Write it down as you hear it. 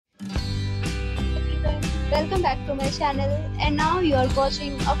Welcome back to my channel, and now you are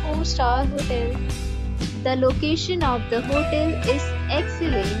watching a 4-star hotel. The location of the hotel is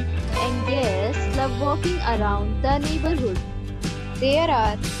excellent and guests love walking around the neighborhood. There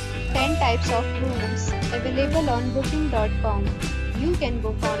are 10 types of rooms available on booking.com. You can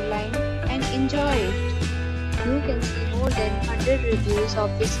book online and enjoy it. You can see more than 100 reviews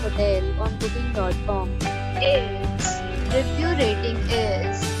of this hotel on booking.com. Its review rating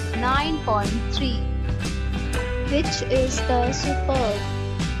is 9.3, which is the superb.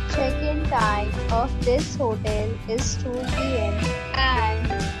 Check-in time of this hotel is 2 p.m. and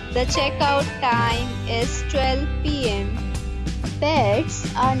the checkout time is 12 p.m.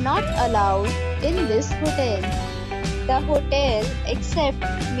 Pets are not allowed in this hotel. The hotel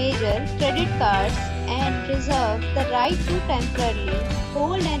accepts major credit cards and reserves the right to temporarily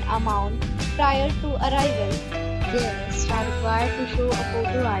hold an amount prior to arrival. Guests are required to show a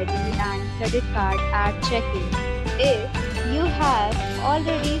photo ID and credit card at check-in. If you have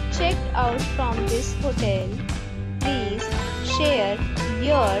already checked out from this hotel, please share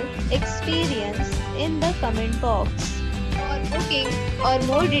your experience in the comment box. For booking or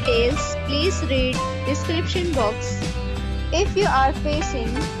more details, please read description box. If you are facing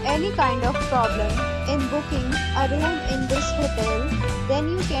any kind of problem in booking a room in this hotel, then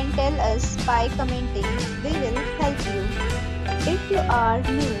you can tell us by commenting. We will help you. If you are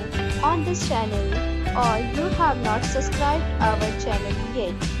new on this channel or you have not subscribed our channel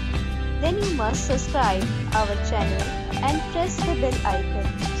yet, then you must subscribe our channel and press the bell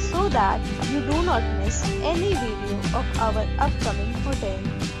icon so that you do not miss any video of our upcoming hotel.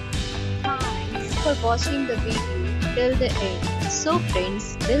 Thanks for watching the video till the end. So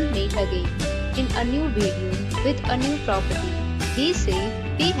friends, we'll meet again in a new video with a new property. Be safe,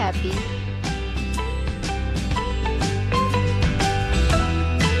 be happy.